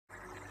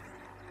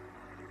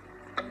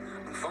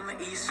from the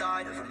east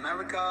side of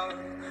America,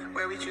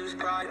 where we choose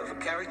pride over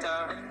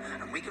character,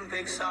 and we can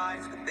pick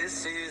sides, but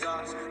this is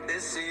us,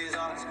 this is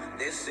us,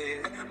 this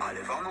is. I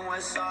live on the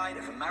west side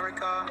of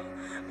America,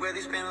 where they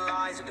spin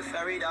lies of the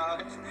fairy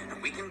dust,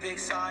 and we can pick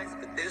sides,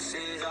 but this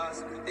is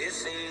us,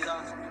 this is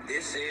us,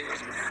 this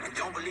is. And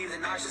don't believe the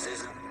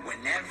narcissism, when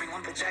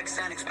everyone projects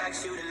and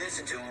expects you to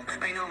listen to them.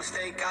 Make no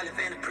mistake, I live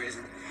in a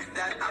prison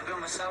that I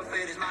built myself,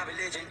 it is my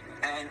religion.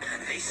 And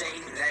they say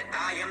that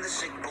I am the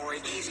sick boy,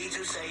 easy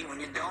to say when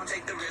you don't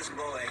take the risk,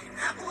 boy.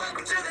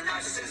 Welcome to the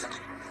narcissism,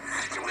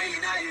 we're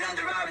united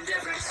under our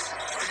indifference.